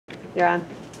You're on.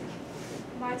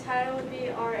 My title would be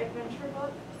Our Adventure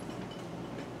Book.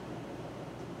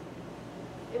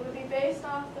 It would be based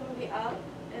off the movie Up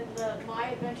and the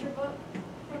My Adventure book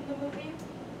from the movie.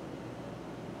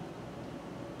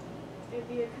 It would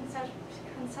be a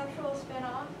conceptual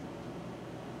spin-off.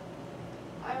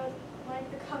 I would like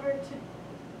the cover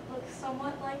to look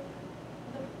somewhat like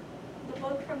the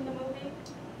book from the movie,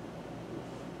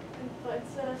 but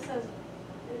instead of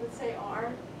it would say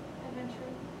Our Adventure.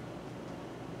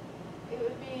 It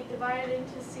would be divided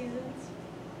into seasons.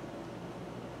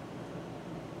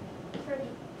 For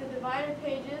the divider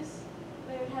pages,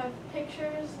 they would have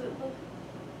pictures that look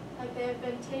like they have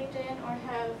been taped in or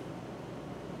have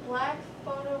black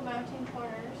photo mounting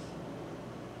corners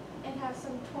and have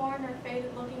some torn or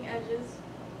faded looking edges.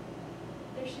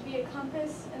 There should be a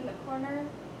compass in the corner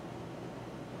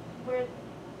where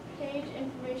page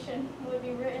information would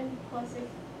be written plus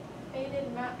a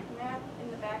faded map in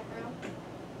the background.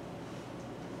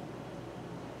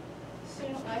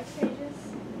 Student life pages,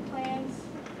 plans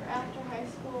for after high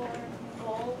school or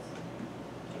goals.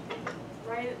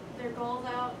 Write their goals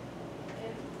out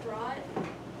and draw it.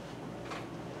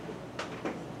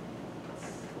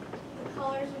 The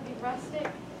colors would be rustic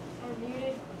or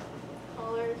muted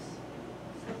colors,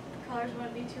 so the colors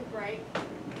wouldn't be too bright.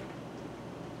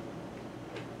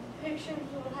 Pictures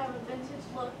would have a vintage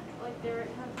look, like they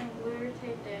have been glued or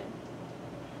taped in.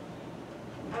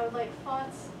 I would like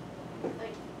fonts,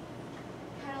 like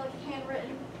kind of like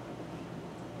handwritten.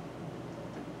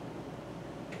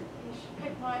 You should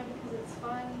pick mine because it's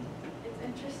fun, it's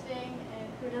interesting, and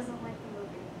who doesn't like the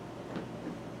movie?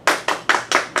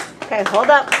 Okay, hold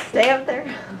up. Stay up there.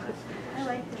 I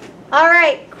like it. All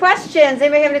right, questions.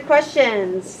 Anybody have any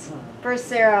questions for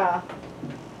Sarah?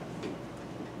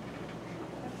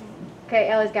 Okay,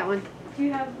 Ellie's got one. Do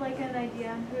you have like an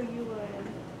idea on who you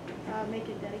would make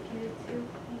it dedicated to?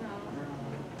 No.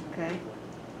 Okay.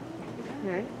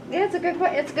 All right. Yeah, it's a good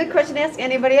question to ask.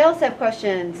 Anybody else have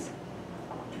questions?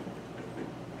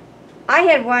 I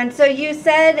had one. So you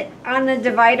said on the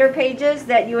divider pages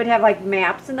that you would have like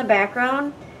maps in the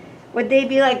background. Would they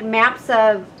be like maps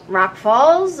of Rock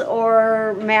Falls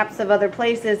or maps of other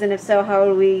places? And if so, how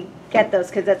do we get those?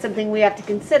 Because that's something we have to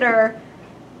consider,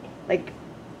 like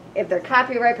if they're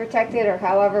copyright protected or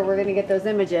however we're going to get those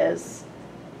images.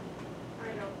 I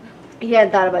don't know. He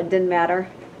had thought about it, didn't matter.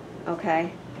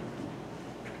 Okay.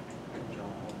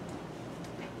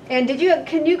 And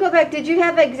can you go back, did you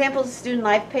have examples of student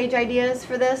life page ideas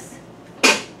for this?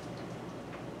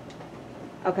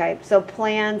 Okay, so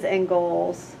plans and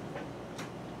goals.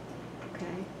 Okay.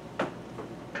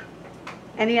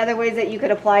 Any other ways that you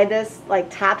could apply this, like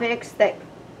topics that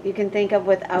you can think of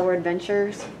with Our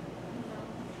Adventures?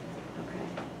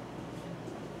 Okay.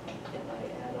 Can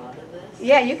I add on to this?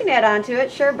 Yeah, you can add on to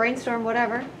it. Sure, brainstorm,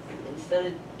 whatever. Instead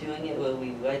of doing it where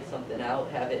we write something out,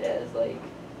 have it as like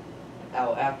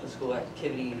our after school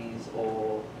activities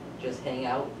or just hang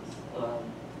out,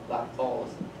 Rock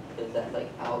Falls, because that's like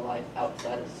our life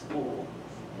outside of school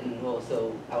and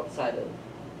also outside of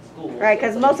school. Right, So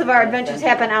because it's most like of our an adventures adventure.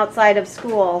 happen outside of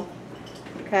school.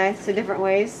 Okay, so different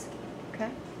ways. Okay.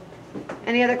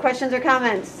 Any other questions or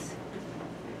comments?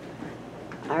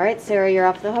 All right, Sarah, you're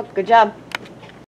off the hook. Good job.